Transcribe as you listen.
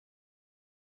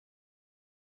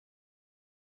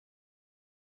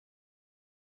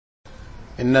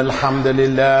إن الحمد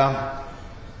لله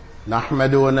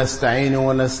نحمد ونستعين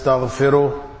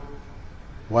ونستغفره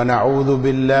ونعوذ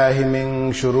بالله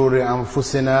من شرور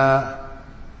أنفسنا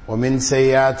ومن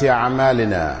سيئات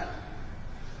أعمالنا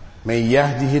من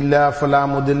يهده الله فلا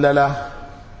مضل له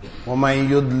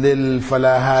ومن يضلل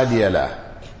فلا هادي له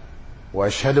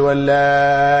وأشهد أن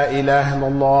لا إله إلا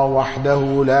الله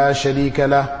وحده لا شريك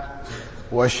له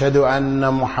وأشهد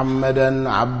أن محمدا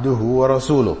عبده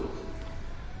ورسوله.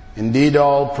 Indeed,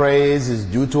 all praise is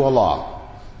due to Allah,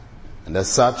 and as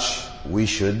such, we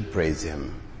should praise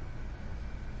Him.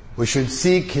 We should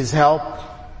seek His help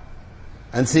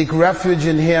and seek refuge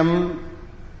in Him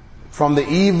from the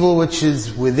evil which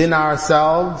is within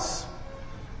ourselves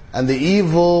and the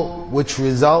evil which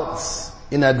results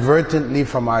inadvertently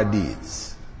from our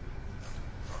deeds.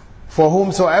 For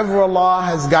whomsoever Allah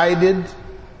has guided,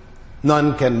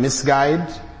 none can misguide,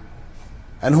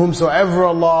 and whomsoever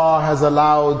Allah has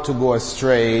allowed to go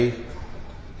astray,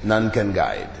 none can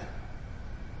guide.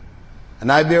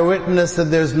 And I bear witness that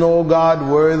there is no God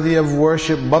worthy of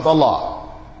worship but Allah,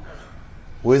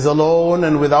 who is alone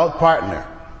and without partner.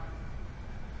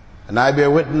 And I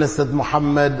bear witness that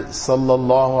Muhammad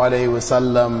sallallahu alayhi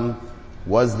wasallam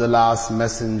was the last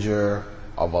messenger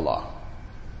of Allah.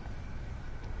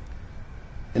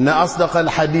 إن أصدق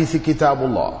الحديث كتاب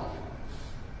الله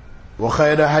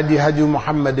وخير هدي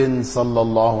محمد صلى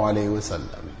الله عليه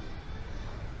وسلم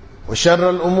وشر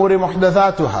الأمور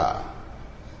محدثاتها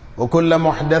وكل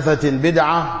محدثة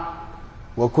بدعة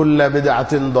وكل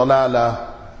بدعة ضلالة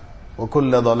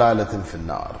وكل ضلالة في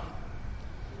النار.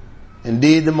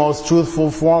 Indeed, the most truthful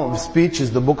form of speech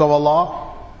is the Book of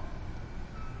Allah,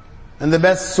 and the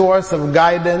best source of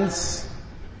guidance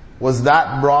was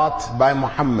that brought by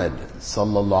Muhammad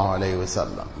sallallahu alayhi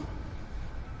wasallam.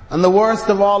 And the worst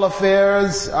of all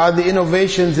affairs are the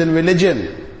innovations in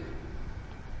religion.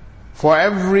 For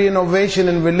every innovation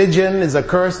in religion is a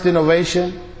cursed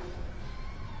innovation.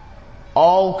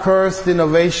 All cursed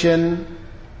innovation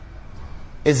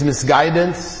is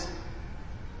misguidance,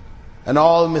 and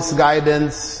all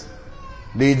misguidance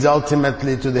leads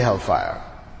ultimately to the hellfire.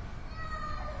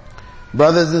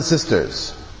 Brothers and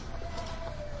sisters,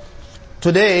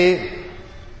 today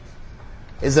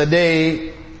is a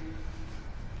day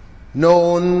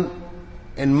known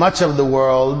in much of the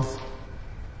world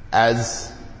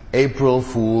as April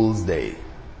Fool's Day,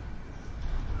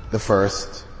 the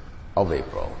 1st of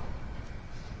April.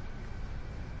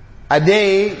 A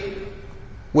day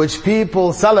which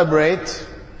people celebrate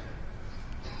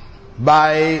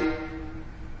by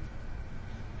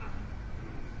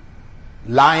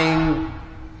lying,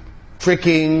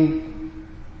 tricking,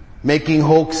 making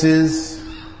hoaxes,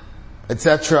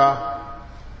 etc.,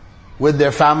 with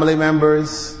their family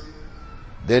members,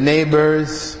 their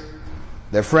neighbors,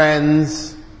 their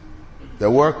friends,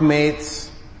 their workmates,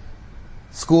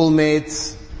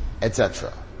 schoolmates,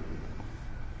 etc.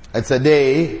 It's a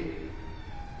day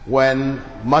when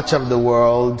much of the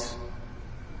world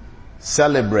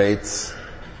celebrates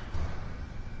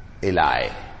a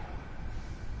lie,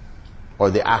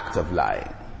 or the act of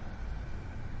lying.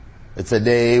 It's a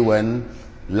day when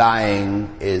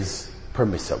lying is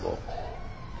permissible.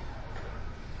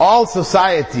 All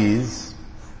societies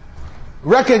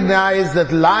recognize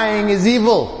that lying is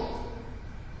evil.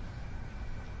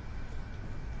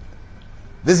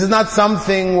 This is not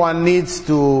something one needs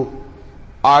to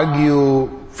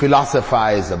argue,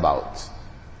 philosophize about.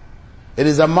 It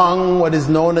is among what is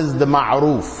known as the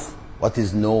ma'ruf, what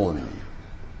is known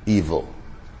evil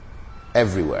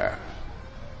everywhere.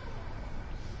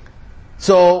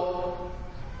 So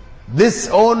this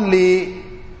only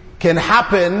can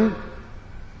happen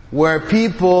where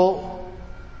people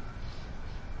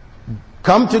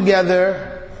come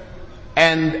together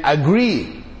and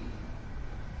agree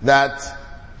that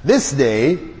this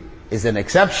day is an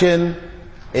exception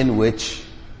in which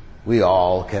we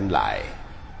all can lie.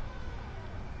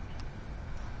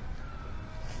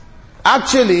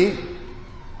 Actually,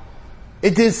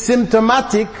 it is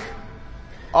symptomatic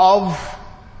of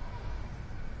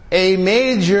a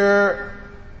major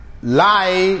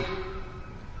lie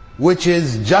which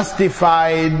is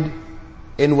justified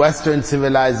in Western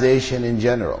civilization in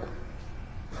general,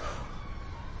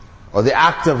 or the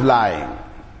act of lying.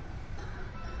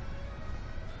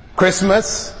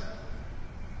 Christmas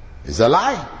is a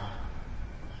lie.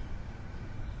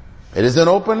 It is an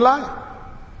open lie.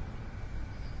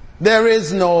 There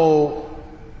is no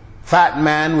fat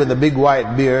man with a big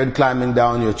white beard climbing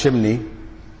down your chimney,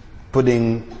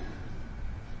 putting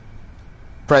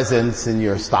presents in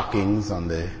your stockings on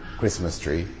the Christmas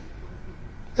tree.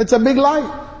 It's a big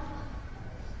lie.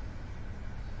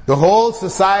 The whole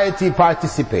society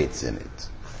participates in it.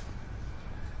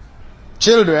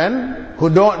 Children who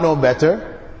don't know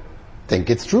better think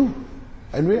it's true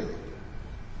and real.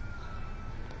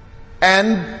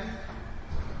 And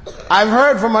I've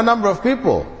heard from a number of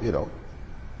people,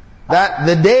 that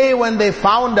the day when they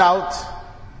found out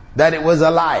that it was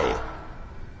a lie,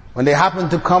 when they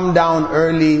happened to come down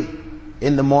early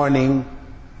in the morning,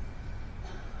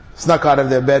 snuck out of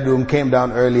their bedroom, came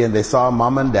down early, and they saw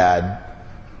mom and dad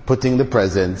putting the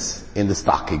presents in the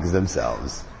stockings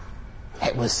themselves.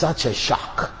 It was such a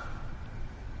shock.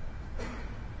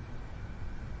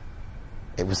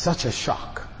 It was such a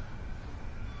shock.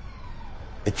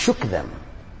 It shook them.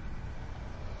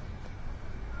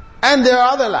 And there are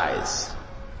other lies.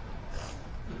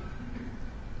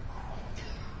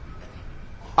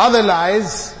 Other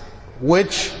lies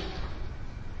which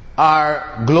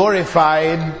are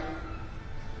glorified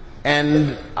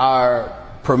and are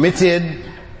permitted,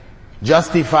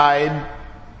 justified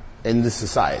in the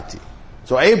society.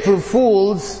 So April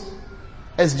Fools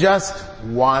is just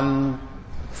one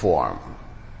form.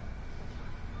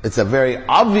 It's a very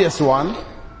obvious one.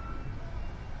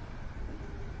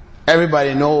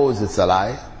 Everybody knows it's a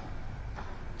lie.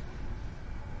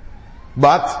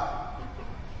 But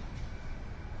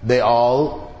they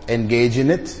all engage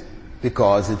in it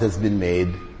because it has been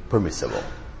made permissible.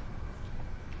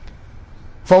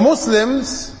 For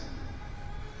Muslims,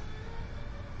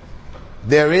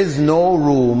 there is no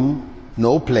room,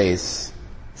 no place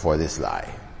for this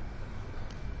lie.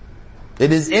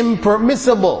 It is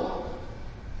impermissible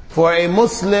for a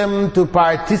Muslim to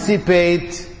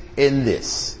participate in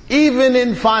this, even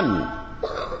in fun.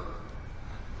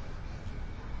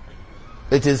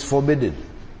 It is forbidden.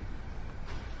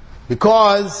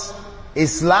 Because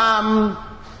Islam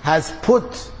has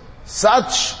put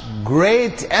such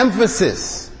great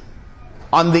emphasis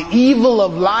on the evil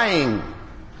of lying.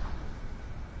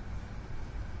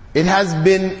 It has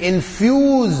been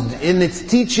infused in its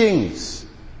teachings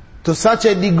to such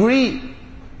a degree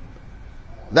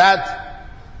that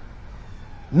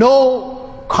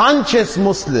no conscious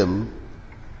Muslim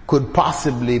could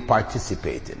possibly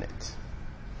participate in it.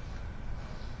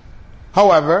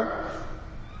 However,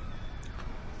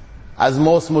 as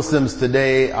most Muslims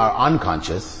today are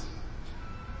unconscious,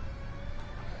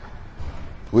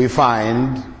 we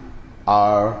find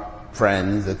our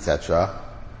friends, etc.,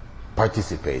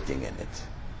 participating in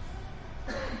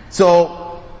it.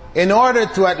 So, in order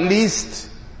to at least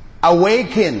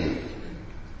awaken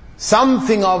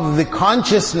something of the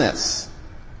consciousness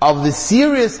of the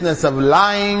seriousness of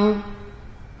lying,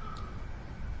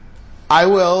 I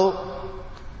will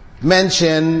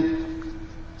mention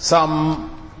some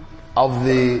of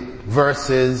the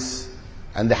verses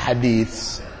and the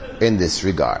hadiths in this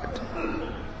regard.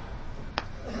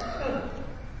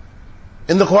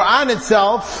 In the Quran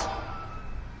itself,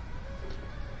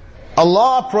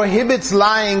 Allah prohibits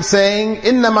lying, saying,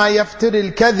 إِنَّمَا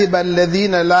يَفْتِرِ الْكَذِبَ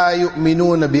الَّذِينَ لَا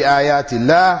يُؤْمِنُونَ بِآيَاتِ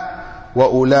اللَّهِ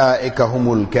وَأُولَٰئِكَ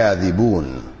هُمُ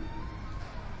الْكَاذِبُونَ.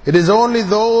 It is only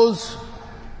those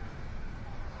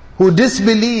who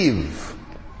disbelieve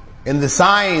in the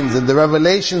signs and the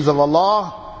revelations of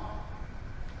Allah,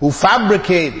 who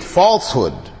fabricate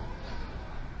falsehood,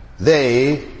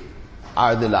 they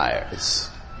are the liars.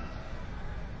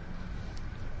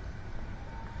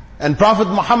 And Prophet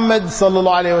Muhammad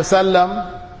sallallahu alaihi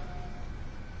wasallam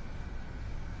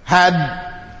had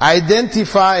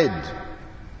identified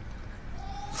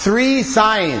 3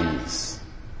 signs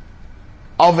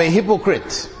of a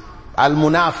hypocrite,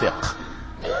 al-munafiq.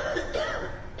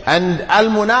 And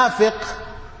al-munafiq,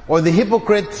 or the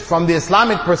hypocrite from the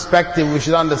Islamic perspective, we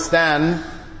should understand,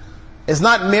 is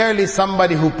not merely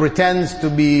somebody who pretends to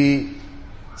be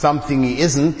something he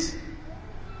isn't,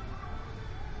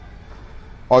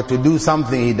 or to do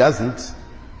something he doesn't.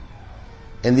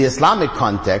 In the Islamic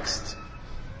context,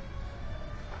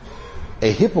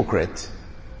 a hypocrite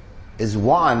is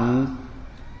one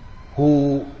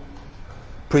who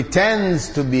pretends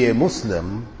to be a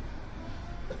Muslim,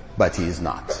 but he is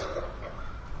not.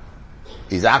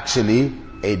 He's actually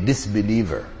a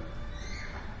disbeliever,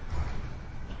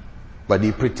 but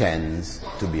he pretends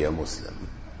to be a Muslim.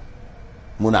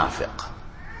 Munafiq.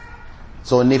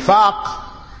 So nifaq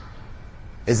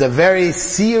is a very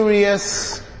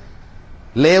serious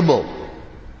label,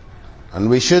 and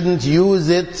we shouldn't use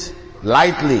it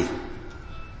lightly.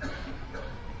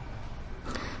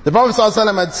 The Prophet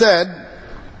ﷺ had said,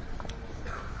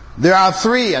 there are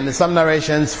 3, and in some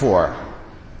narrations 4,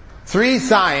 3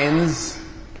 signs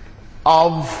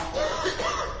of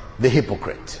the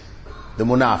hypocrite, the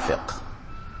munafiq,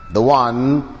 the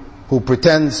one who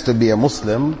pretends to be a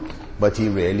Muslim, but he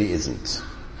really isn't.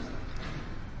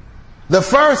 The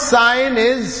first sign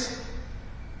is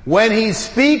when he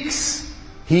speaks,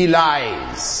 he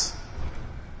lies.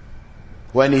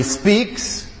 When he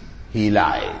speaks, he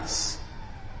lies.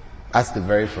 That's the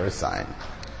very first sign.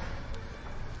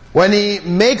 When he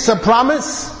makes a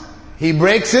promise, he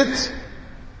breaks it.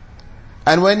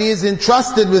 And when he is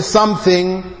entrusted with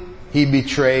something, he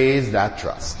betrays that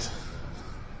trust.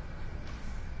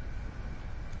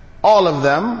 All of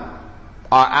them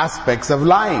are aspects of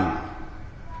lying.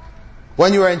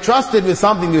 When you are entrusted with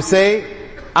something, you say,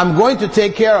 I'm going to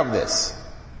take care of this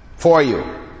for you.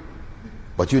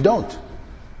 But you don't. It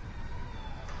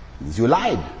means you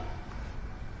lied.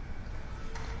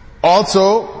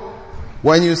 Also,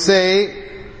 when you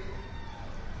say,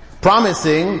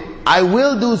 promising, I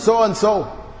will do so and so,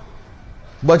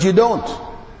 but you don't,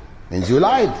 it means you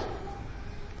lied.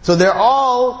 So they're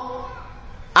all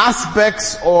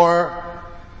aspects or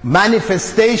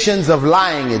manifestations of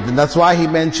lying. And that's why he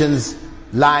mentions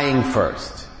lying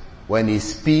first. When he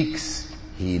speaks,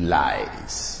 he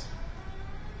lies.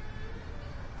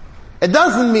 It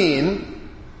doesn't mean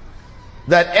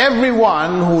that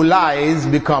everyone who lies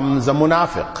becomes a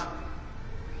munafiq.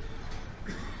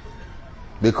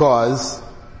 Because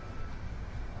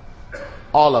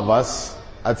all of us,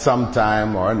 at some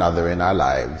time or another in our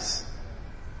lives,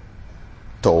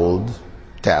 will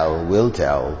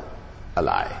tell a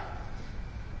lie.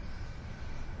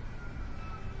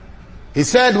 He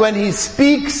said when he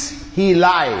speaks, he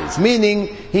lies, meaning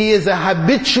he is a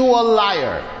habitual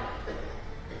liar.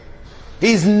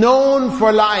 He's known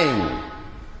for lying.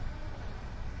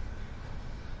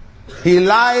 He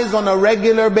lies on a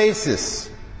regular basis.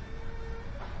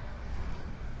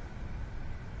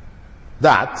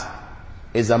 That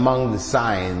is among the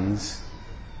signs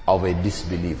of a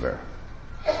disbeliever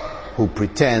who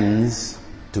pretends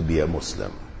to be a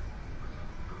Muslim.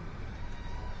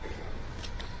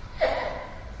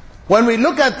 When we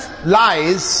look at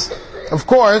lies, of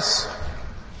course,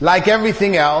 like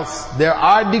everything else, there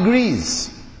are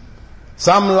degrees.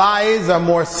 Some lies are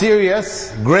more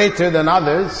serious, greater than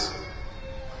others,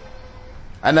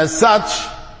 and as such,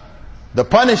 the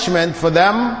punishment for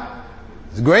them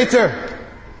is greater.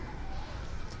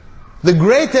 The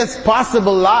greatest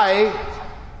possible lie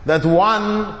that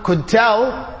one could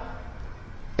tell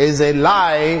is a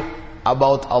lie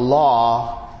about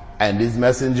Allah and His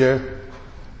Messenger.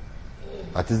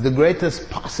 That is the greatest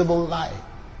possible lie.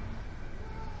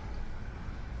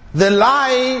 The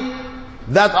lie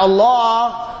that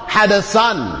Allah had a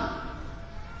son,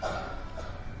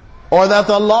 or that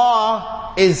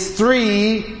Allah is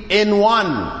 3 in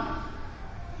 1.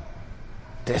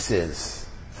 This is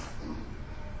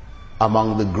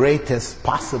among the greatest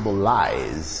possible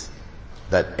lies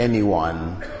that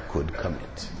anyone could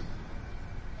commit.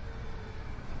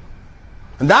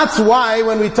 And that's why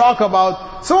when we talk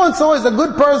about so-and-so is a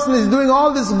good person, he's doing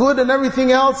all this good and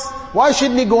everything else, why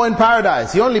shouldn't he go in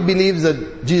paradise? He only believes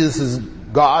that Jesus is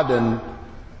God and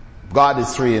God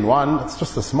is 3 in 1. That's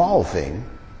just a small thing.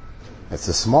 It's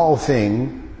a small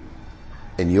thing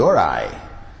in your eye.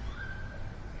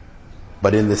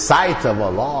 But in the sight of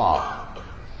Allah,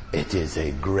 it is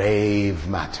a grave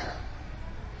matter.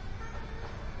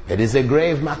 It is a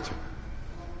grave matter.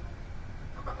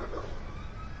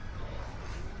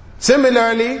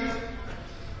 Similarly,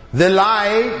 the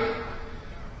lie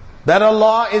that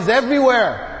Allah is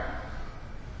everywhere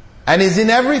and is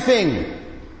in everything.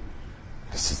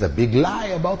 This is a big lie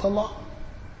about Allah.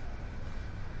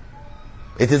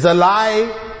 It is a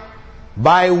lie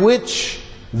by which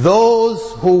those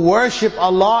who worship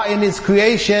Allah in His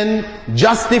creation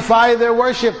justify their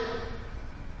worship.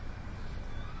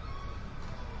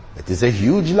 It is a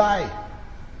huge lie.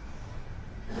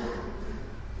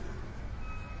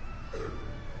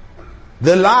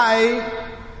 The lie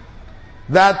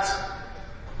that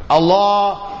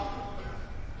Allah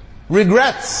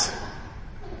regrets,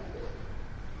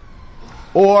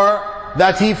 or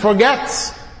that He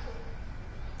forgets,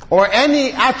 or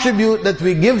any attribute that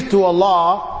we give to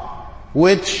Allah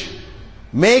which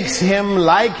makes Him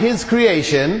like His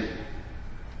creation,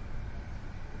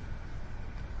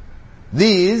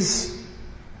 these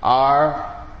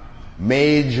are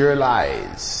major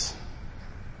lies.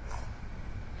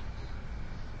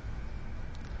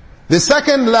 The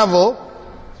second level,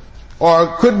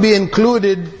 or could be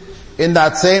included in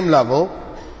that same level,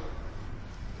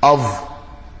 of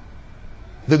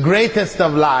the greatest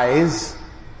of lies,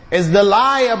 is the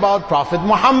lie about Prophet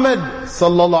Muhammad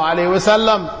sallallahu alaihi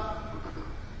wasallam.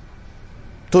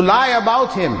 To lie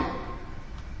about him,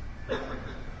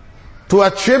 to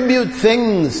attribute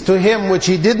things to him which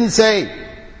he didn't say,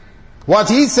 What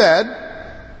he said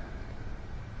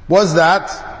was that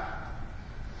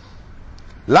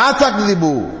لا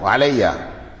تكذبوا علي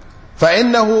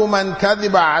فإنه من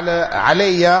كذب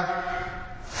علي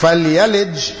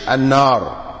فليلج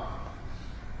النار.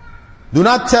 Do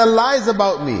not tell lies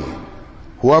about me.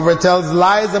 Whoever tells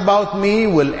lies about me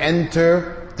will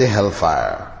enter the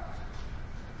hellfire.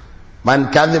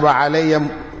 من كذب علي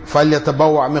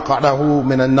فليتبوأ مقعده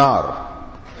من النار.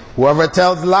 Whoever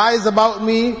tells lies about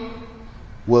me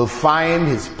will find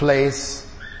his place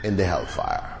in the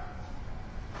hellfire.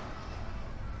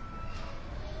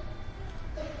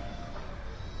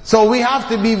 So we have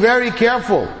to be very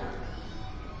careful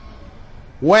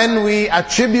when we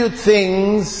attribute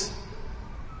things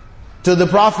to the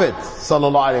Prophet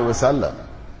sallallahu alaihi wasallam.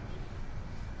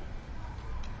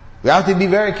 We have to be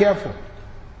very careful.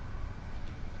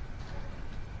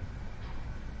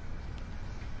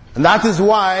 And that is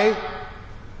why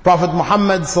Prophet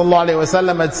Muhammad sallallahu alaihi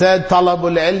wasallam had said,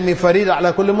 "Talabul ilmi farida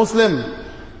ala kulli Muslim."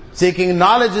 Seeking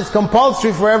knowledge is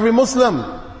compulsory for every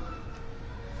Muslim.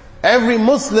 Every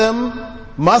Muslim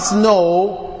must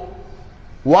know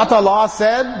what Allah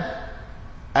said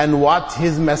and what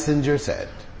His Messenger said.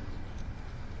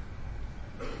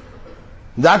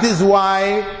 That is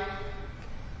why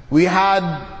we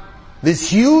had this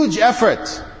huge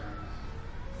effort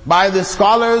by the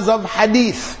scholars of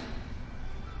Hadith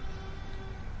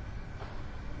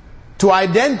to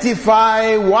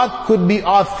identify what could be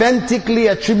authentically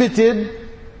attributed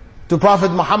to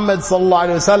Prophet Muhammad sallallahu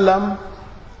alaihi wasallam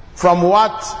from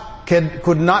what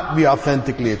could not be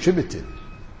authentically attributed,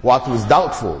 what was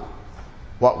doubtful,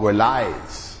 what were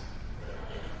lies.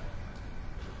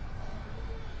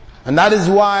 And that is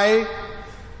why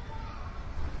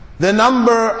the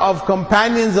number of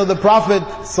companions of the Prophet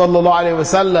sallallahu alaihi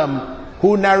wasallam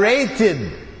who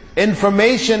narrated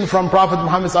information from Prophet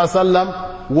Muhammad sallallahu alaihi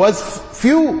wasallam was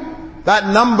few.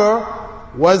 That number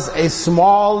was a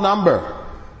small number.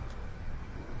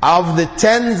 Of the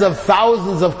tens of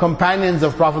thousands of companions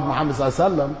of Prophet Muhammad sallallahu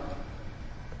alaihi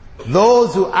wasallam,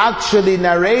 those who actually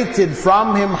narrated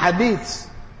from him hadiths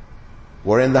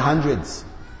were in the hundreds.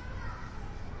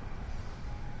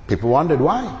 People wondered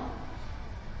why.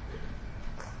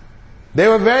 They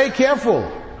were very careful.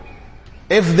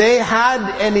 If they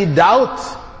had any doubt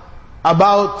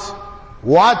about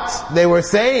what they were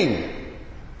saying,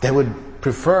 they would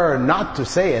prefer not to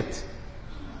say it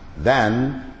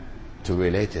than to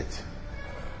relate it.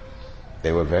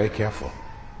 They were very careful.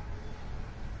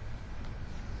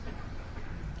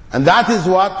 And that is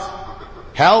what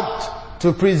helped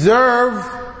to preserve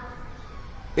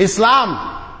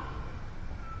Islam.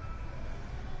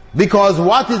 Because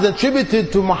what is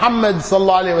attributed to Muhammad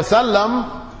sallallahu alaihi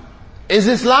wasallam is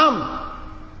Islam.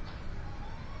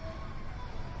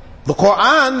 The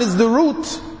Quran is the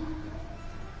root.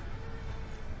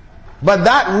 But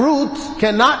that root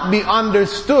cannot be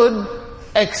understood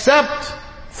except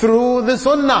through the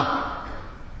Sunnah.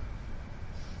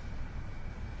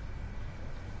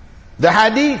 The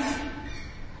Hadith,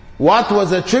 what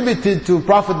was attributed to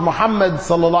Prophet Muhammad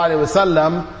sallallahu alaihi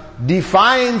wasallam,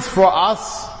 defines for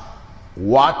us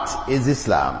what is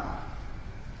Islam.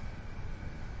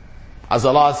 As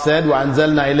Allah said,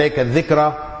 وَأَنزَلْنَا إِلَيْكَ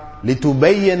الذِّكْرَ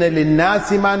لِتُبَيِّنَ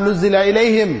لِلنَّاسِ مَا نُزِّلَ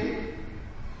إِلَيْهِمْ.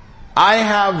 I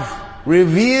have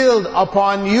revealed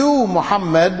upon you,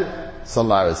 Muhammad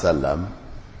sallallahu alaihi wasallam,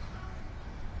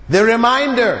 the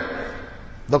reminder,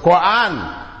 the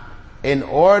Quran, in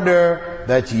order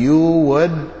that you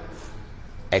would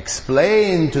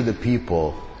explain to the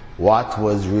people what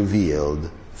was revealed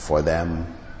for them.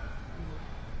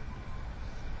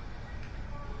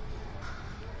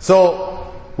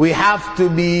 So we have to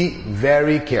be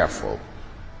very careful.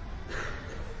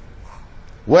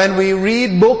 When we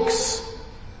read books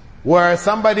where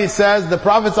somebody says the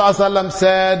Prophet ﷺ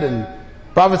said and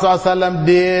Prophet ﷺ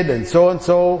did and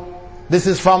so, this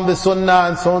is from the Sunnah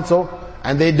and so,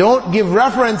 and they don't give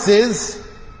references,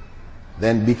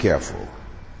 then be careful.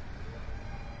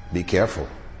 Be careful.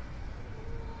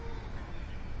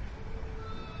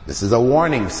 This is a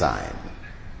warning sign.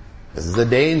 This is a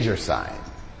danger sign.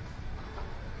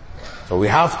 So we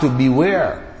have to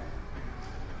beware.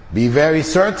 Be very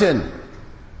certain.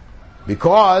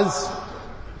 Because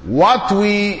what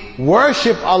we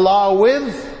worship Allah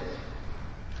with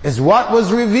is what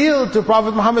was revealed to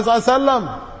Prophet Muhammad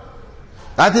ﷺ.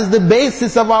 That is the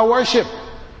basis of our worship.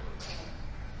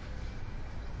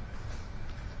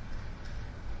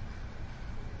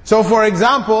 So for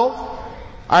example,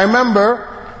 I remember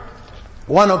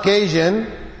one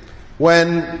occasion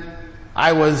when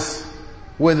I was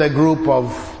with a group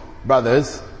of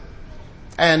brothers,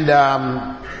 and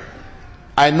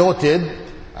I I noted,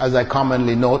 as I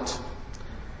commonly note,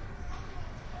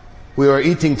 we were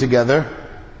eating together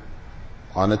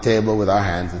on a table with our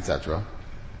hands, etc.,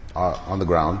 on the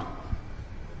ground.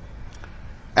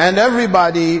 And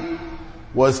everybody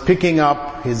was picking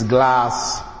up his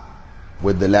glass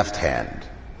with the left hand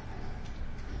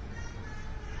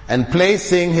and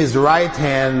placing his right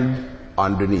hand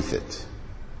underneath it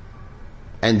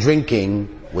and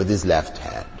drinking with his left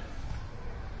hand.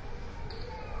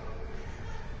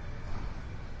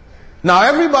 Now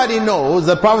everybody knows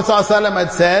that Prophet ﷺ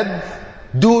had said,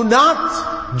 do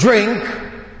not drink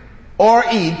or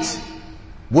eat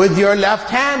with your left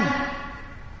hand.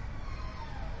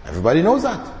 Everybody knows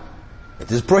that.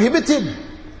 It is prohibited.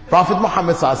 Prophet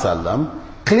Muhammad ﷺ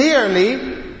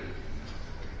clearly,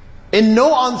 in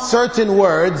no uncertain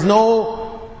words,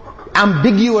 no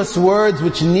ambiguous words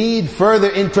which need further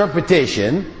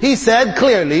interpretation, he said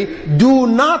clearly, do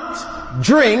not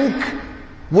drink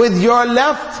with your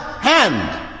left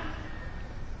hand.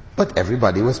 But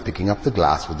everybody was picking up the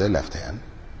glass with their left hand,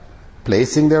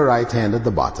 placing their right hand at the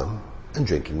bottom, and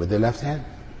drinking with their left hand.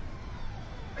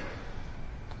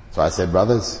 So I said,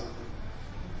 brothers,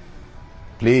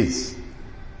 please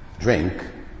drink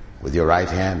with your right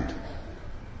hand.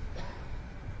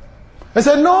 I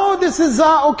said, no, this is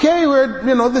okay.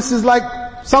 This is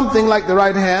like something like the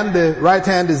right hand. The right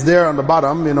hand is there on the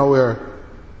bottom.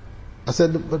 I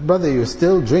said, but brother, you're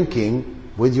still drinking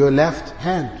with your left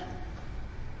hand.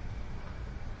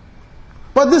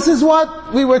 But this is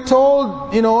what we were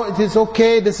told. It is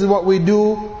okay. This is what we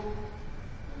do.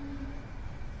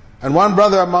 And one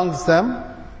brother amongst them,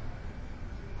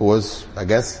 who was, I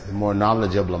guess, the more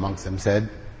knowledgeable amongst them, said,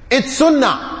 it's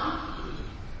sunnah.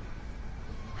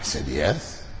 I said,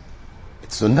 yes,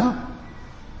 it's sunnah.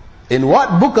 In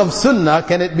what book of sunnah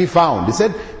can it be found? He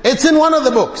said, it's in one of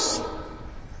the books.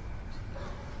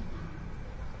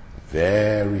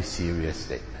 Very serious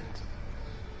statement.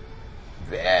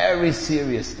 Very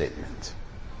serious statement.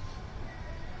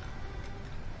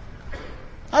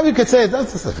 Now you could say,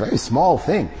 that's just a very small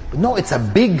thing. But no, it's a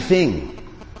big thing.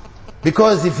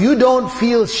 Because if you don't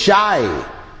feel shy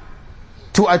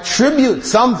to attribute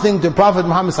something to Prophet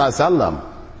Muhammad ﷺ,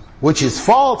 which is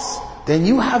false, then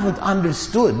you haven't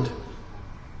understood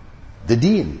the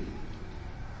deen.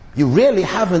 You really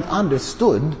haven't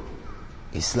understood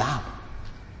Islam.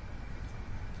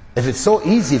 If it's so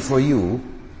easy for you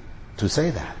to say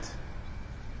that.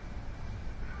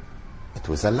 It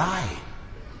was a lie.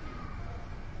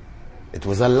 It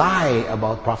was a lie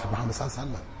about Prophet Muhammad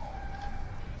ﷺ.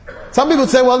 Some people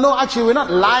say, well, no, actually we're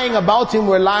not lying about him,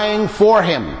 we're lying for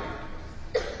him.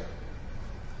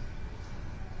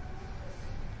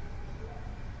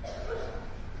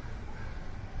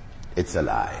 It's a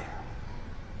lie.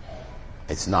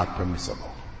 It's not permissible.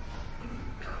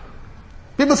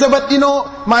 People say, but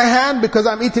my hand, because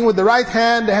I'm eating with the right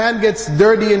hand, the hand gets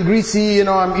dirty and greasy,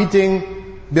 I'm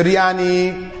eating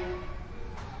biryani.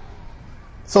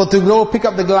 So to go pick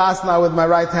up the glass now with my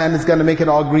right hand is going to make it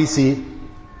all greasy.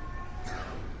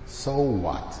 So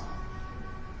what?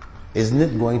 Isn't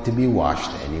it going to be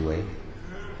washed anyway?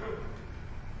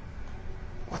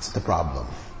 What's the problem?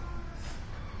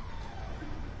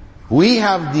 We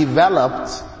have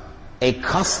developed a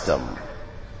custom,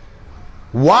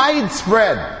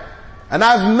 widespread, and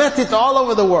I've met it all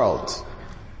over the world.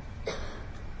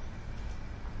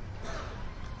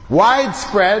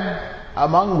 Widespread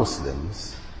among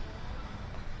Muslims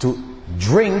to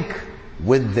drink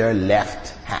with their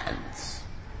left hands.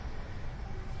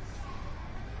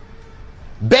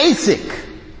 Basic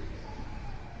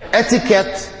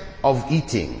etiquette of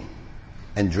eating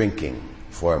and drinking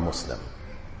for a Muslim.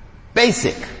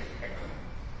 Basic.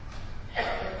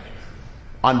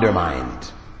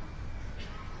 Undermined.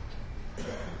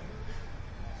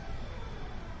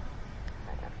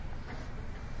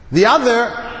 The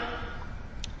other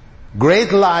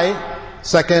great lie,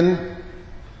 second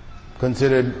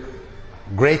considered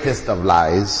greatest of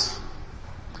lies,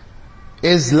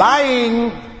 is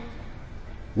lying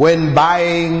when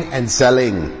buying and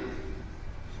selling.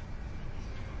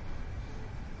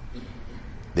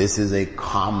 This is a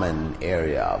common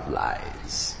area of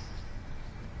lies.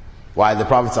 Why the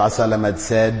Prophet ﷺ had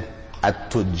said,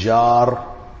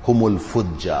 At-tujjar humul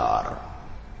fujjar.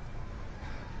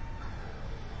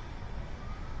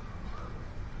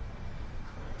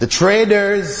 The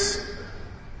traders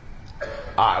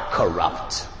are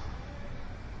corrupt.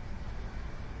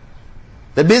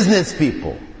 The business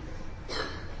people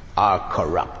are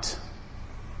corrupt.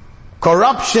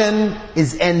 Corruption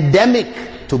is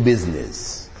endemic to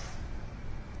business.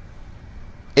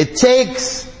 It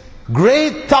takes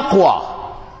great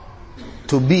taqwa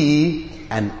to be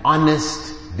an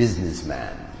honest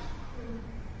businessman.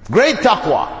 Great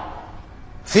taqwa.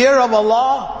 Fear of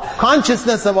Allah,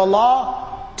 consciousness of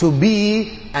Allah, to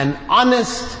be an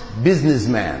honest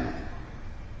businessman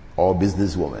or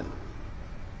businesswoman.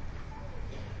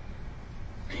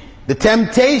 The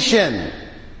temptation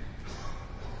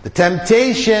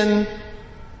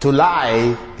to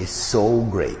lie is so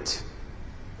great.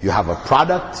 You have a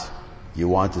product, you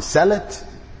want to sell it,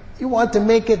 you want to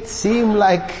make it seem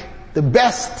like the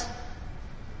best.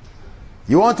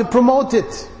 You want to promote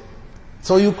it.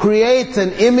 So you create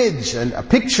an image and a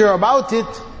picture about it,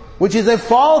 which is a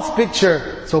false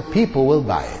picture, so people will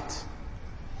buy it.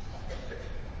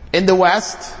 In the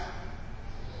West,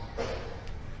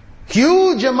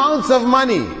 huge amounts of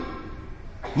money,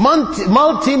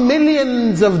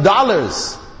 multi-millions of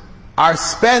dollars are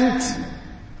spent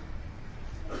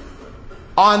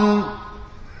on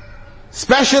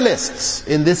specialists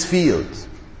in this field.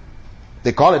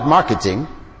 They call it marketing,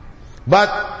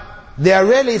 but they are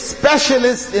really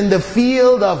specialists in the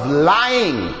field of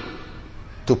lying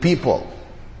to people,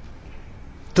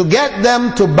 to get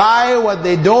them to buy what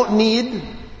they don't need,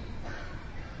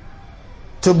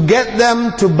 to get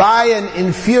them to buy an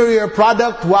inferior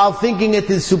product while thinking it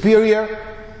is superior.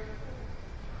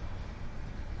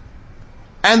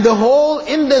 And the whole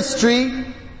industry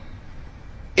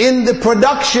in the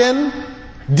production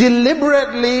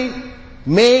deliberately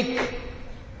make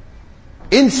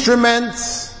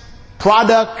instruments,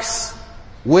 products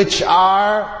which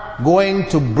are going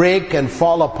to break and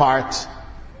fall apart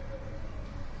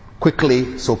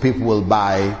quickly so people will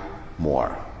buy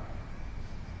more.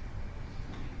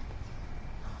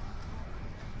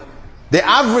 The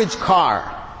average car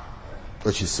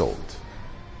which is sold,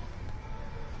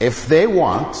 if they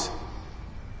want,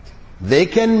 they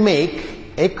can make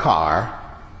a car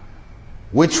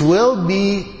which will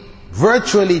be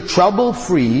virtually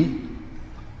trouble-free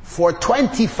for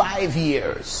 25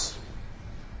 years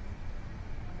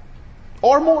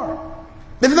or more,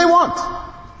 if they want.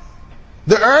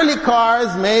 The early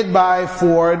cars made by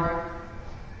Ford,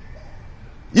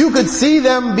 you could see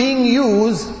them being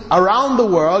used around the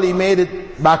world. He made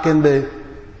it back in the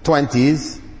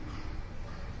 20s,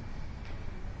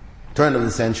 turn of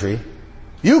the century.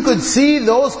 You could see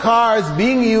those cars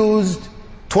being used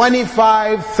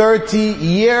 25, 30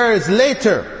 years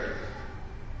later.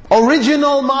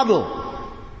 Original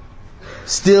model,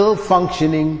 still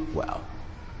functioning well.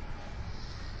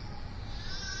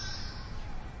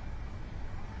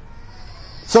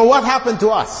 So what happened to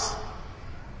us?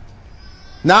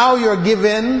 Now you're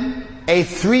given a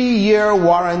 3-year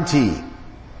warranty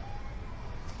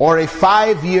or a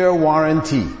 5-year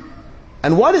warranty.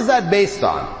 And what is that based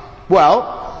on?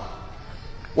 Well,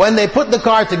 when they put the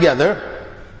car together,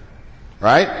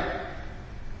 right,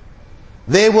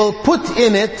 they will put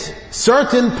in it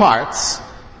certain parts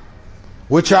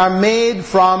which are made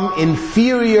from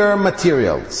inferior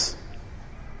materials.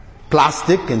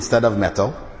 Plastic instead of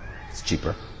metal. It's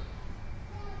cheaper.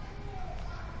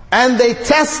 And they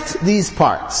test these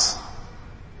parts.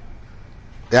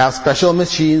 They have special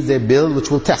machines they build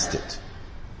which will test it.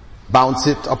 Bounce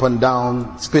it up and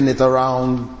down, spin it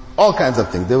around, all kinds of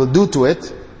things. They will do to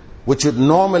it which would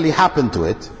normally happen to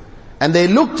it. And they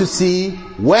look to see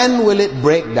when will it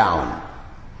break down.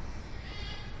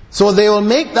 So they will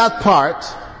make that part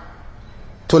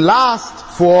to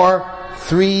last for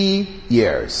 3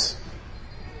 years.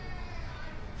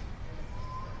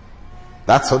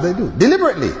 That's what they do.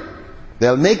 Deliberately.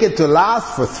 They'll make it to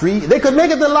last for they could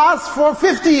make it to last for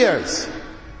 50 years.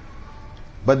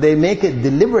 But they make it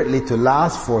deliberately to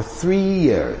last for 3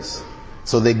 years.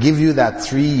 So they give you that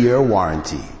 3-year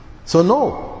warranty. So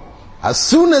no. As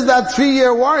soon as that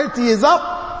 3-year warranty is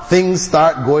up, things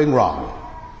start going wrong.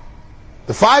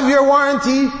 The 5-year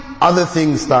warranty, other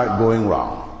things start going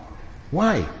wrong.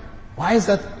 Why? Why is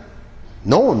that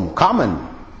known, common?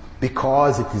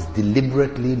 Because it is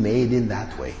deliberately made in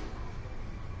that way.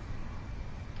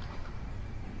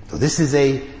 So this is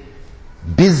a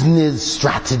business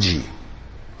strategy.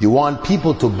 You want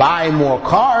people to buy more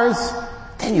cars,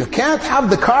 then you can't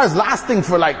have the cars lasting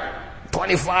for like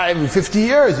 25 and 50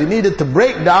 years. You need it to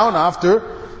break down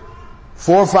after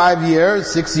 4 or 5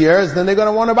 years, 6 years, then they're going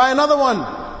to want to buy another one.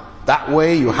 That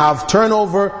way you have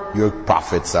turnover, your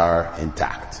profits are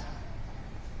intact.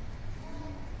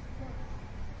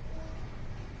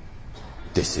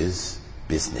 This is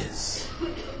business.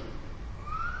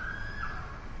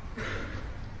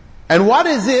 And what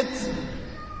is it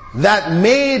that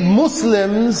made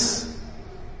Muslims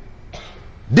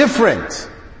different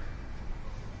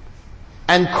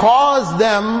and caused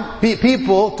them,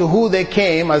 people to who they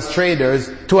came as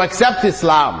traders, to accept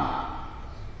Islam?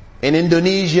 in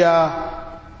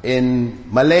Indonesia, in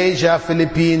Malaysia,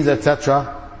 Philippines,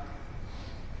 etc.,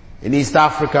 in East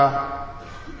Africa,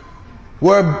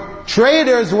 where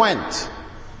traders went,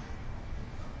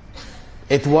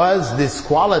 it was this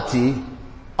quality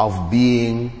of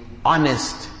being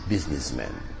honest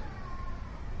businessmen.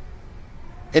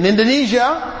 In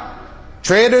Indonesia,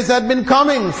 traders had been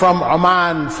coming from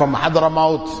Oman, from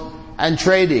Hadramaut, and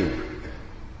trading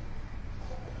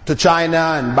to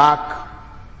China and back,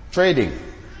 trading,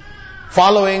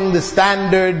 following the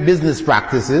standard business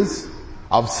practices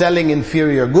of selling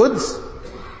inferior goods,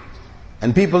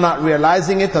 and people not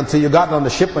realizing it until you got on the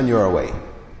ship and you're away.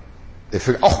 They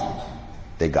figure, oh,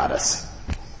 they got us.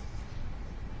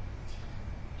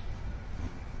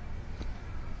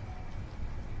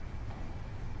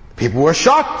 People were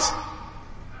shocked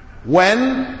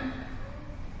when,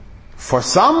 for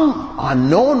some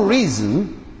unknown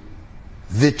reason,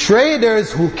 the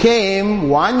traders who came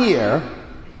 1 year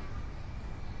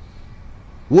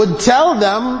would tell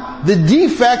them the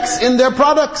defects in their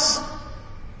products.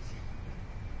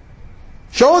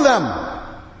 Show them.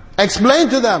 Explain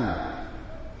to them.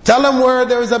 Tell them where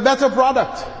there is a better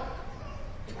product.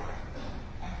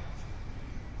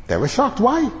 They were shocked.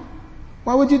 Why?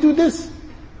 Why would you do this?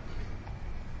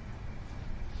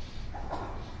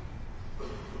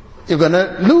 You're going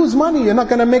to lose money. You're not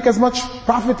going to make as much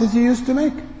profit as you used to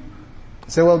make.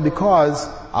 Say, well, because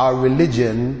our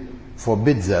religion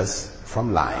forbids us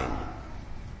from lying,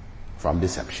 from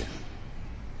deception.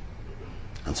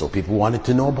 And so people wanted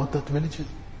to know about that religion.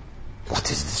 What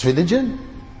is this religion?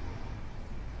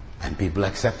 And people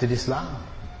accepted Islam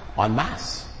en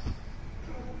masse.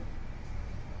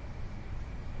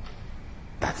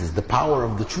 That is the power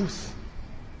of the truth.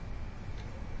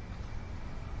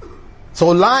 So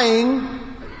lying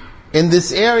in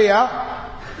this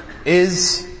area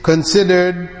is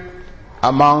considered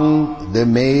among the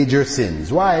major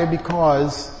sins. Why?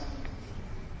 Because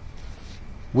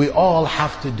we all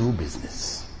have to do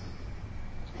business.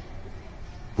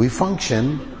 We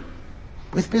function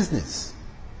with business.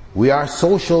 We are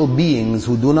social beings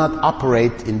who do not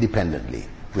operate independently.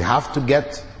 We have to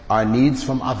get our needs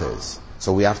from others.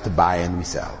 So we have to buy and we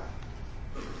sell.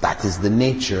 That is the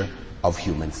nature of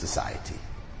human society.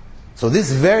 So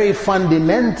this very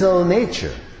fundamental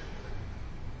nature,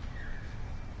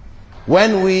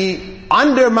 when we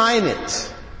undermine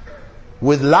it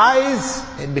with lies,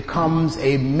 it becomes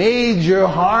a major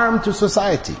harm to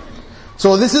society.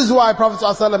 So this is why Prophet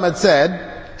ﷺ had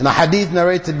said, in a hadith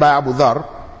narrated by Abu Dharr,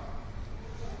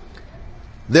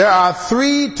 there are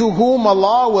three to whom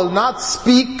Allah will not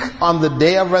speak on the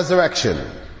day of resurrection.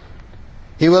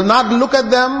 He will not look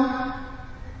at them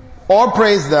or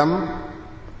praise them,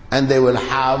 and they will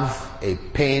have a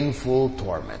painful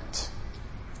torment.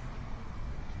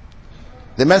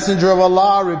 The Messenger of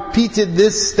Allah repeated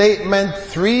this statement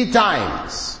 3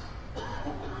 times.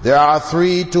 There are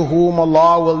three to whom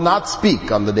Allah will not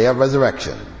speak on the day of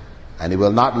resurrection, and He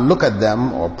will not look at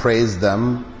them or praise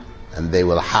them, and they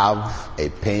will have a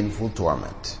painful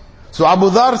torment. So Abu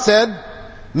Dharr said,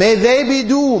 may they be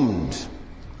doomed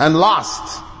and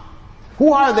lost.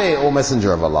 Who are they, O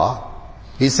Messenger of Allah?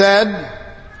 He said,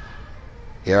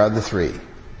 here are the three.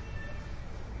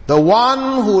 The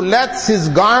one who lets his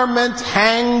garment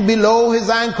hang below his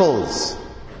ankles.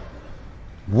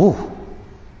 Woo.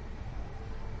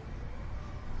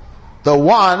 The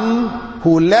one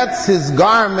who lets his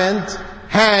garment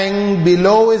hang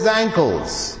below his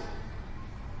ankles.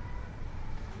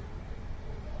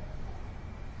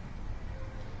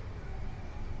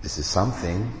 This is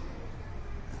something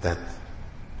that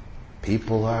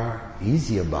people are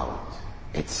easy about.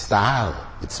 It's style.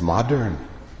 It's modern.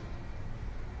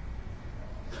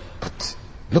 But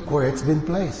look where it's been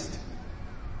placed.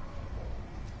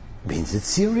 Means it's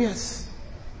serious.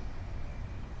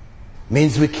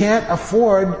 Means we can't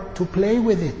afford to play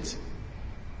with it.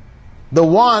 The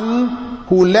one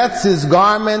who lets his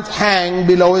garment hang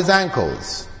below his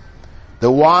ankles.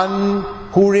 The one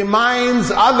who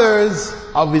reminds others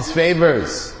of his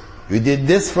favors. You did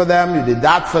this for them, you did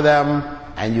that for them,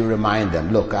 and you remind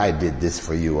them, look, I did this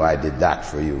for you, I did that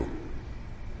for you.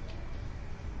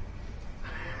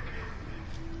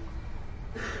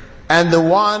 And the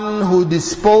one who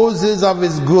disposes of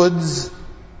his goods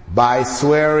by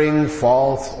swearing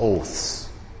false oaths,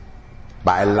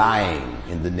 by lying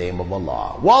in the name of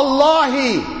Allah.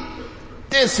 Wallahi,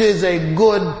 this is a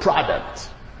good product.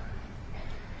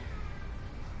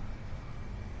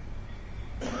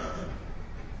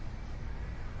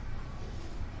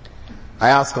 I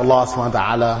ask Allah subhanahu wa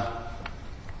ta'ala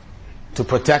to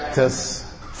protect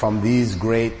us from these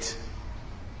great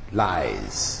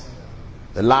lies.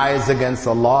 the lies against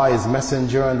Allah, His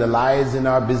Messenger, and the lies in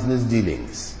our business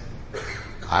dealings.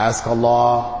 I ask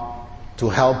Allah to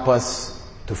help us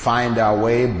to find our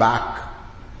way back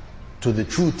to the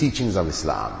true teachings of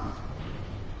Islam,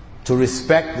 to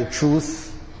respect the truth,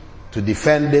 to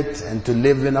defend it, and to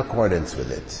live in accordance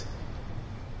with it.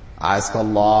 I ask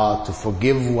Allah to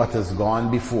forgive what has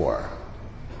gone before,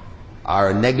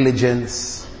 our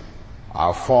negligence,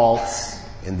 our faults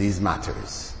in these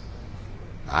matters.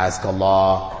 I ask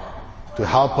Allah to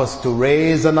help us to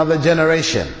raise another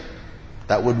generation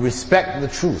that would respect the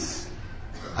truth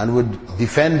and would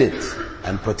defend it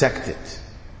and protect it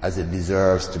as it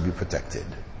deserves to be protected.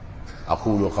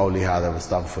 أقول قولي هذا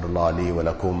واستغفر الله لي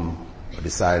ولكم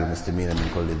ولسائر المسلمين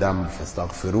من كل ذنب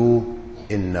فاستغفروه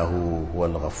إنه هو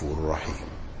الغفور الرحيم.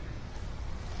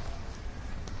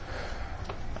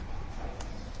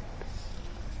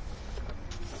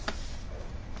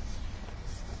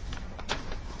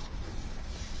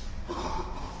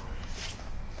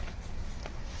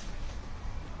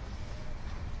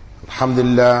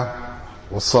 Alhamdulillah,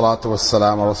 wassalatu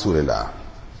wassalamu ala rasulillah.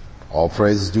 All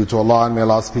praise is due to Allah, and may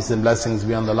Allah's peace and blessings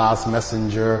be on the last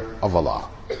messenger of Allah.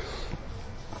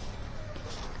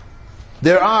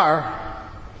 There are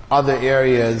other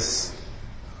areas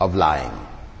of lying,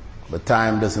 but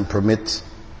time doesn't permit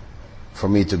for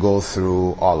me to go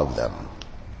through all of them.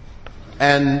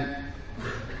 And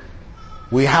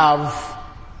we have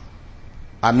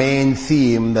a main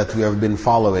theme that we have been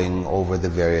following over the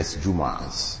various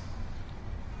Jum'ahs,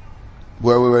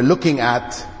 where we were looking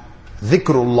at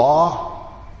dhikrullah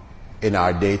in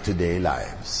our day-to-day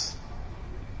lives.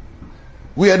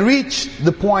 We had reached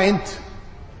the point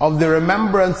of the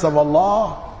remembrance of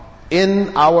Allah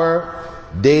in our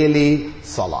daily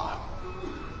salah.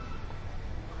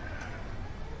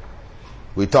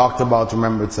 We talked about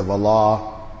remembrance of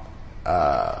Allah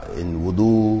in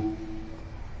wudu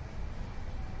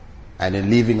and in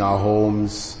leaving our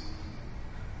homes,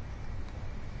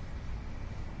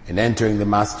 in entering the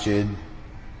masjid.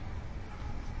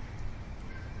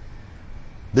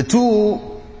 The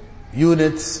two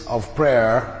units of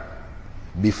prayer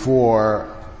before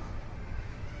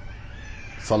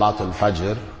Salatul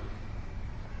Fajr,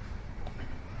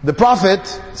 the Prophet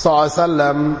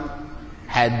ﷺ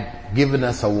had given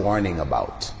us a warning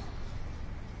about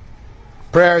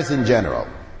prayers in general,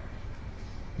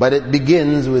 but it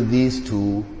begins with these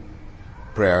two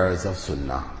prayers of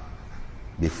Sunnah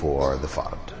before the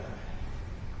Fard.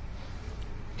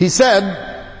 He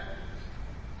said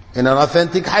in an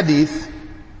authentic hadith,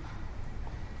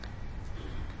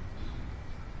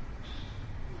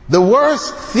 the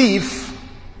worst thief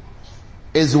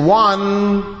is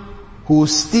one who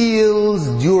steals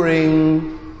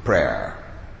during prayer.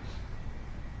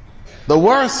 The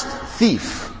worst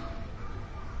thief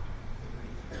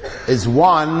is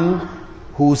one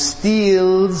who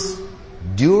steals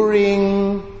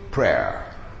during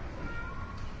prayer.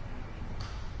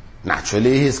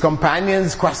 Naturally, his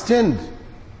companions questioned,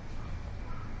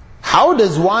 how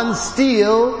does one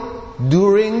steal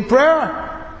during prayer?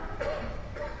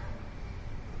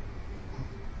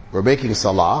 We're making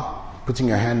salah, putting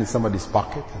your hand in somebody's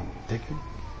pocket and taking.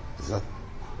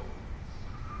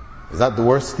 Is that the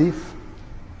worst thief?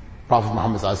 Prophet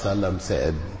Muhammad ﷺ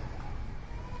said,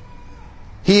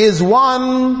 he is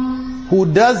one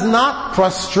who does not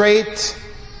prostrate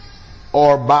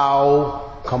or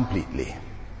bow completely,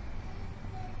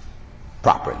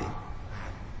 properly.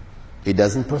 He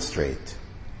doesn't prostrate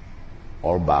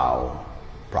or bow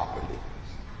properly.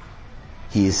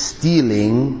 He is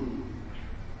stealing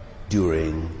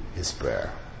during his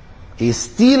prayer. He is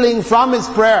stealing from his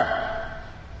prayer,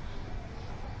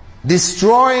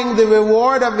 destroying the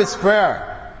reward of his prayer.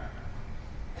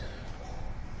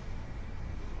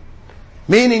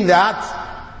 Meaning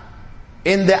that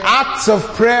in the acts of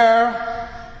prayer,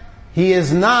 he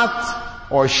is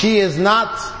not or she is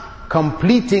not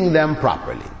completing them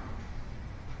properly.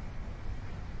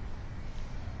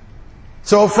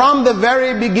 So from the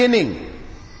very beginning,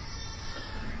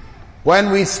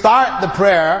 when we start the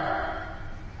prayer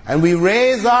and we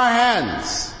raise our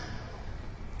hands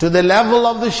to the level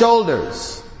of the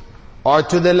shoulders or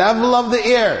to the level of the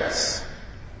ears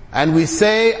and we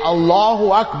say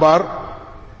Allahu Akbar,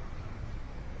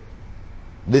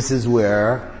 this is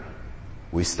where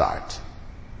we start.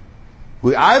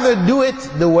 We either do it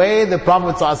the way the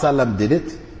Prophet ﷺ did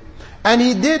it, and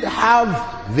he did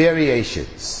have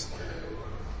variations.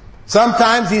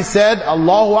 Sometimes he said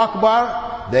Allahu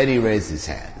Akbar, then he raised his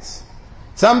hands.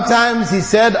 Sometimes he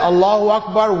said Allahu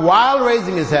Akbar while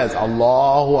raising his hands,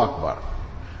 Allahu Akbar.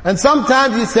 And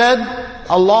sometimes he said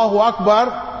Allahu Akbar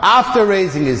after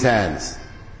raising his hands.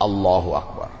 Allahu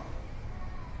Akbar.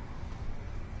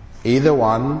 Either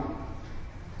one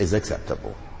is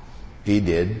acceptable. He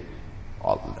did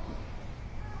all of them.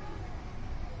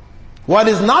 What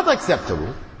is not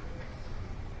acceptable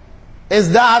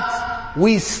is that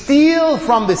we steal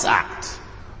from this act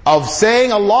of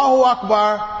saying Allahu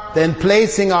Akbar, then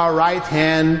placing our right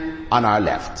hand on our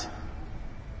left.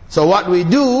 So what we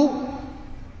do,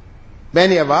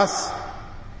 many of us,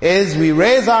 is we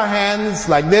raise our hands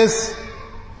like this,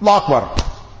 Allahu Akbar.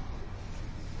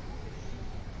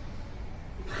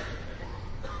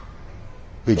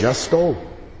 We just stole.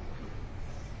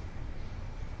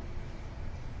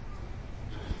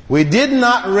 We did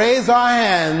not raise our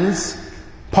hands,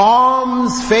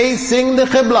 palms facing the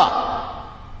Qibla,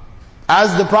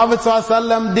 as the Prophet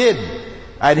ﷺ did.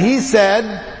 And he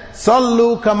said,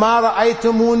 Sallu kama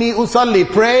ra'aytumuni usalli.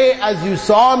 Pray as you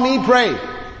saw me pray.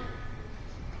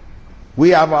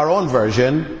 We have our own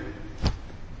version.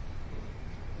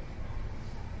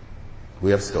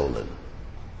 We have stolen.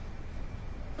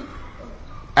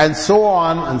 And so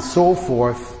on and so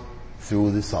forth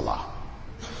through the Salah.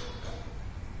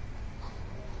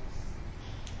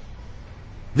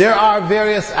 There are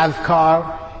various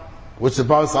adhkar which the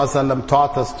Prophet ﷺ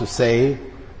taught us to say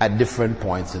at different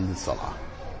points in the Salah.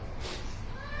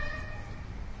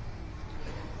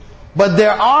 But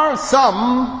there are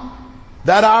some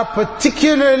that are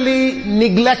particularly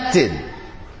neglected.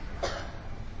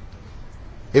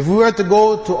 If we were to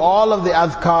go to all of the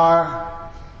adhkar,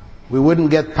 we wouldn't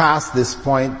get past this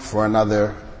point for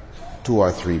another 2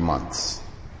 or 3 months.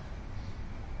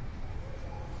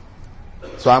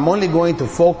 So I'm only going to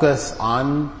focus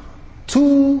on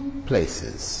 2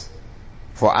 places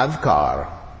for adhkar,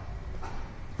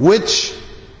 which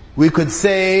we could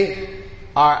say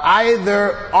are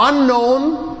either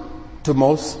unknown to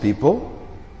most people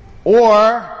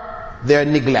or they're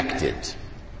neglected.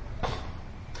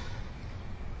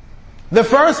 The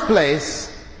first place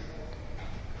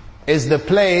is the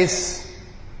place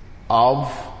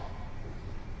of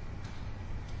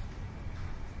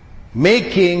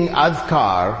making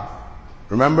adhkar,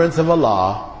 remembrance of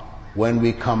Allah, when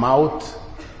we come out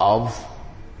of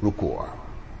ruku'.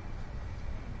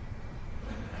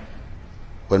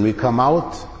 When we come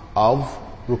out of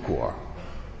ruku'.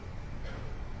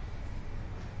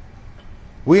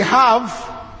 We have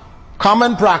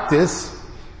common practice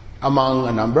among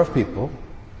a number of people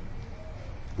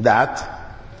that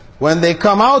when they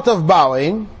come out of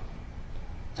bowing,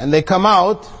 and they come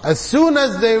out, as soon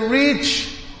as they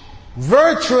reach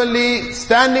virtually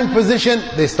standing position,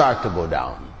 they start to go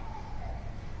down.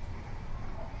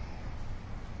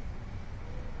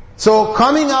 So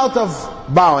coming out of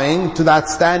bowing to that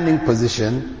standing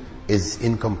position is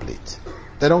incomplete.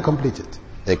 They don't complete it.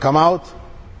 They come out,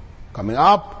 coming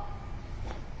up,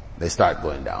 they start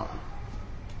going down.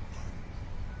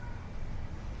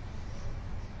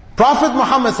 Prophet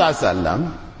Muhammad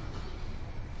ﷺ,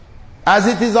 as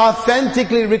it is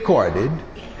authentically recorded,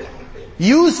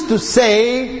 used to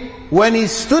say when he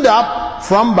stood up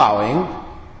from bowing,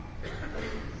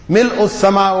 ملء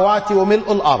السماوات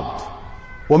وملء الأرض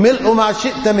وملء ما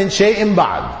شئت من شيء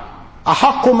بعد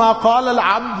أحق ما قال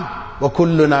العبد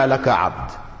وكلنا لك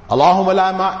عبد اللهم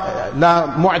لا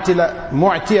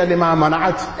معطي لما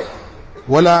منعت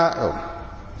ولا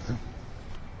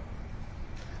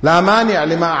لا مانع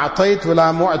لما أعطيت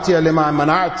ولا معطي لما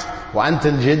منعت وأنت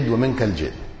الجد ومنك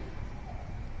الجد.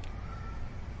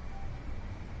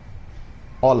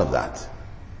 All of that.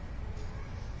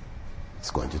 It's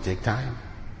going to take time.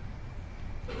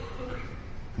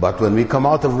 But when we come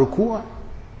out of ruku',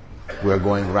 we're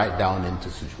going right down into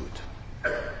sujood.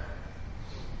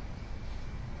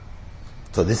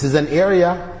 So this is an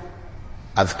area,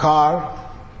 adhkar,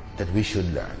 that we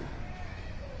should learn.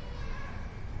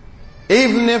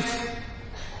 Even if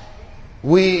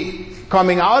we,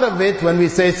 coming out of it, when we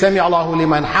say, Sami Allahu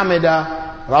liman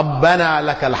hamida, Rabbana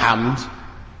lakal hamd,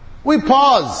 we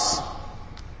pause.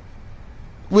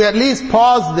 We at least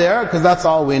pause there, because that's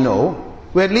all we know.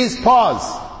 We at least pause.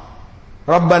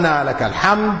 Rabbana lakal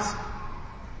hamd.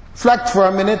 Reflect for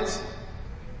a minute.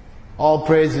 All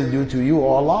praise is due to you, O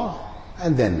Allah.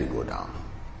 And then we go down.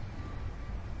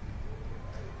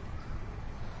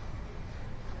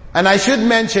 And I should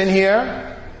mention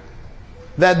here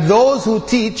that those who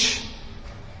teach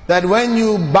that when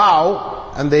you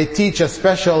bow, and they teach a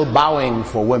special bowing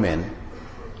for women,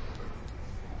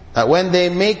 that when they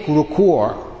make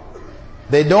ruku',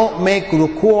 they don't make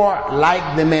ruku'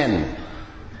 like the men.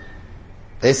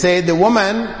 They say the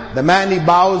woman, the man, he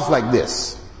bows like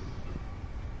this.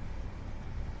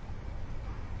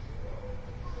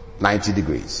 90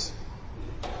 degrees.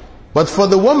 But for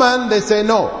the woman, they say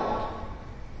no.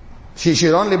 She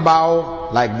should only bow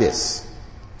like this,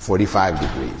 45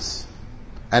 degrees.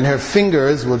 And her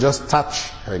fingers will just touch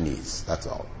her knees. That's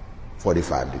all.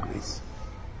 45 degrees.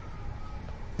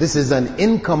 This is an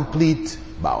incomplete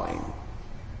bowing.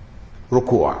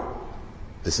 Ruku'.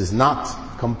 This is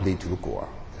not complete ruku'.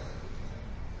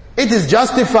 It is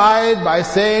justified by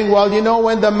saying, well, you know,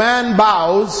 when the man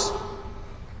bows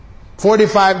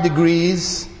 45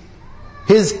 degrees,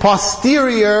 his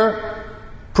posterior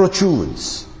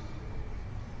protrudes.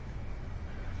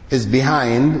 His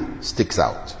behind sticks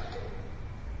out.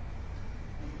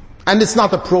 And it's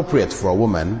not appropriate for a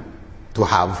woman to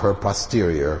have her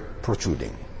posterior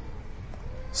protruding.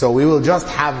 So we will just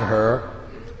have her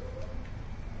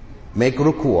make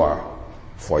ruku'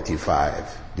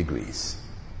 45 degrees.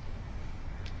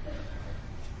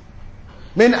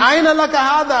 Min ayna laka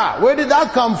hada? Where did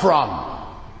that come from?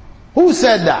 Who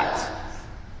said that?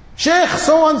 Sheikh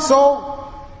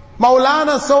so-and-so,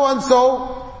 Maulana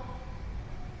so-and-so.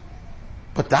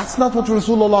 But that's not what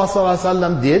Rasulullah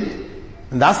ﷺ did.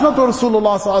 And that's not what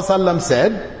Rasulullah ﷺ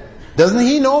said. Doesn't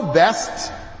he know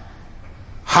best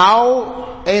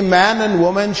how a man and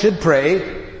woman should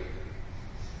pray?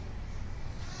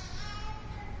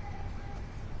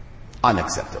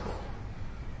 Unacceptable.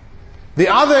 The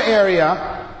other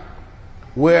area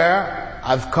where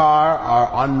adhkar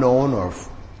are unknown or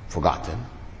forgotten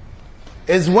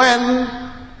is when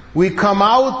we come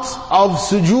out of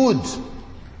sujood.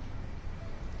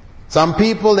 Some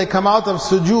people, they come out of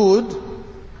sujood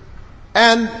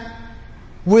and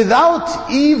without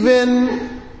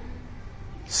even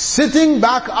sitting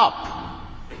back up.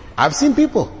 I've seen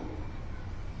people.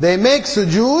 They make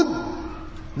sujood,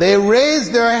 they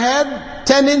raise their head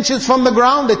 10 inches from the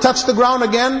ground, they touch the ground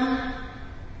again.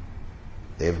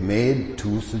 They've made 2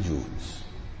 sujoods.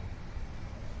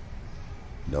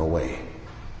 No way.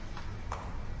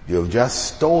 You've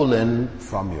just stolen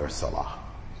from your salah.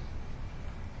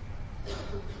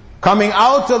 Coming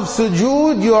out of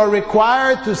sujood, you are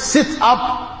required to sit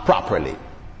up properly.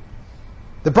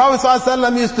 The Prophet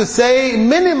ﷺ used to say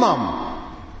minimum,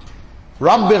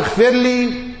 Rabbi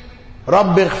ighfirli,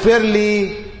 Rabbi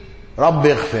ighfirli, Rabbi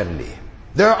ighfirli.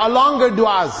 There are longer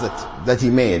du'as that he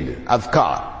made,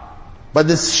 adhkar. But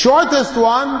the shortest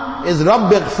one is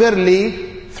Rabbi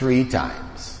ighfirli 3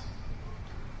 times.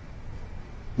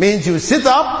 Means you sit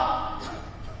up,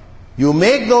 you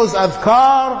make those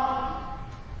adhkar,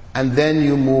 and then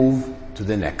you move to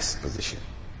the next position.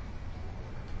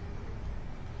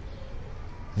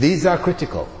 These are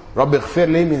critical. Rabbi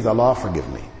ighfirli means Allah forgive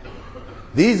me.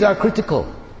 These are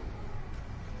critical.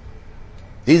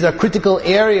 These are critical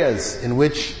areas in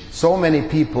which so many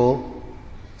people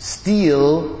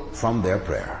steal from their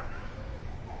prayer.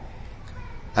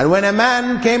 And when a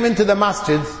man came into the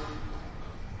masjid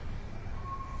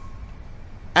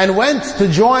and went to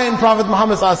join Prophet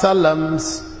Muhammad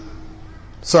ﷺ's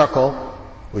circle,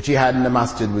 which he had in the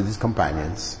masjid with his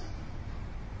companions,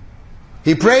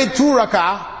 he prayed 2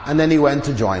 rak'ah and then he went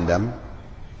to join them.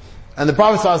 And the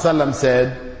Prophet ﷺ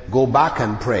said, go back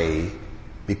and pray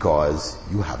because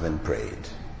you haven't prayed.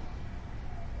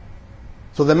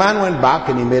 So the man went back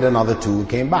and he made another 2 and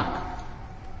came back.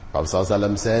 Prophet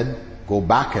ﷺ said, go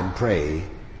back and pray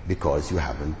because you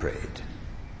haven't prayed.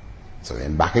 So he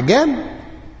went back again,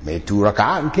 made 2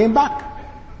 rak'ah and came back.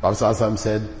 Prophet ﷺ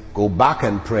said, go back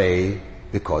and pray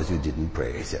because you didn't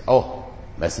pray. He said, oh,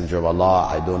 Messenger of Allah,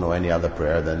 I don't know any other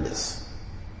prayer than this.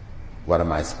 What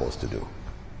am I supposed to do?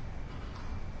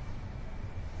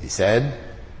 He said,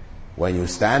 when you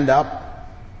stand up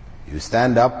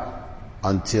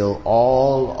until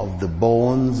all of the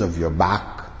bones of your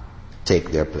back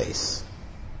take their place.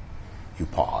 You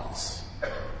pause.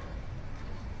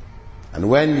 And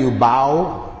when you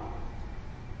bow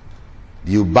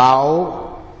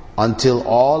until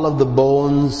all of the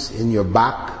bones in your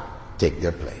back take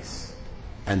their place.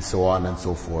 And so on and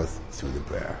so forth through the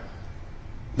prayer.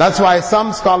 That's why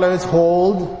some scholars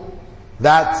hold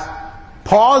that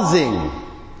pausing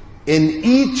in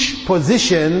each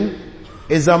position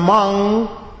is among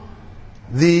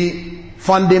the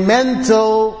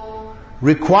fundamental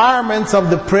requirements of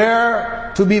the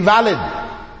prayer to be valid.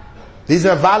 These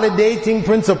are validating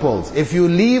principles. If you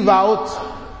leave out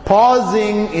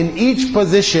pausing in each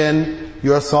position,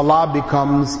 your salah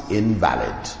becomes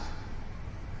invalid.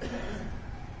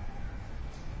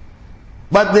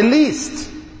 But the least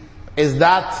is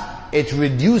that it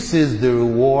reduces the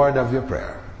reward of your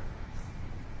prayer.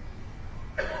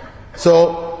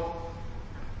 So,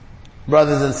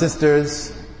 brothers and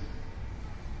sisters,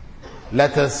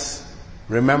 let us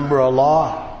remember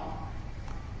Allah.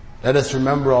 Let us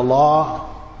remember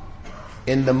Allah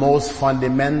in the most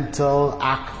fundamental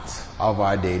act of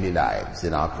our daily lives,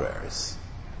 in our prayers,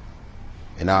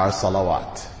 in our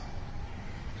salawat.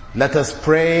 Let us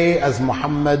pray as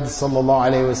Muhammad sallallahu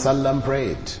alayhi wasallam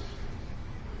prayed.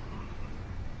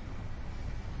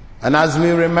 And as we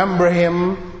remember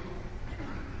him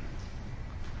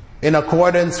in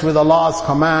accordance with Allah's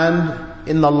command,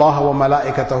 Inna Allah wa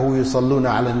malaikatahu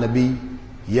yusalluna ala nabi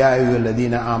ya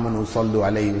ayyuhalladhina amanu sallu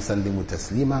alayhi wa sallimu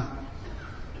taslima.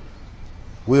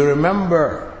 We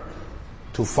remember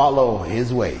to follow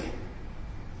his way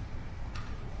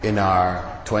in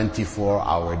our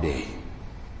 24-hour day.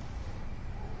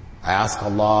 I ask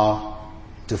Allah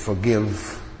to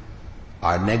forgive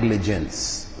our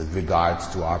negligence with regards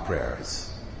to our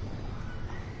prayers,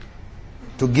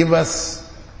 to give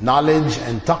us knowledge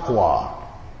and taqwa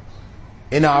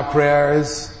in our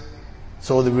prayers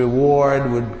so the reward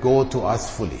would go to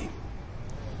us fully.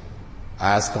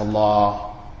 I ask Allah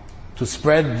to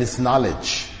spread this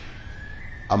knowledge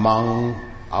among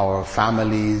our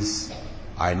families,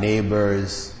 our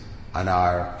neighbors, and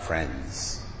our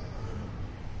friends,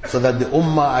 so that the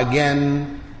ummah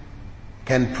again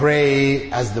can pray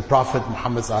as the Prophet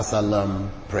Muhammad ﷺ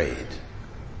prayed.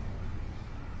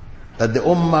 That the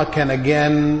ummah can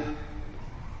again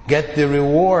get the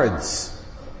rewards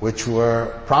which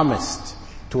were promised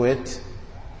to it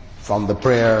from the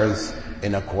prayers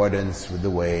in accordance with the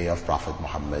way of Prophet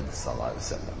Muhammad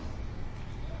ﷺ.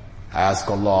 I ask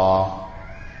Allah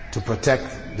to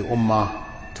protect the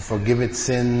ummah, to forgive its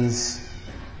sins,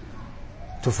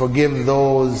 to forgive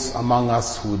those among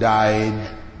us who died,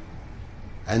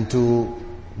 and to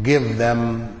give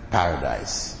them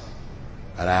paradise.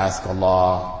 And I ask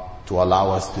Allah to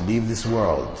allow us to leave this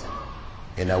world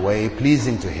in a way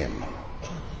pleasing to Him,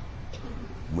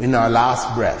 in our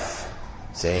last breath,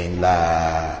 saying,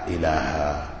 La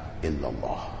ilaha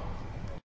illallah.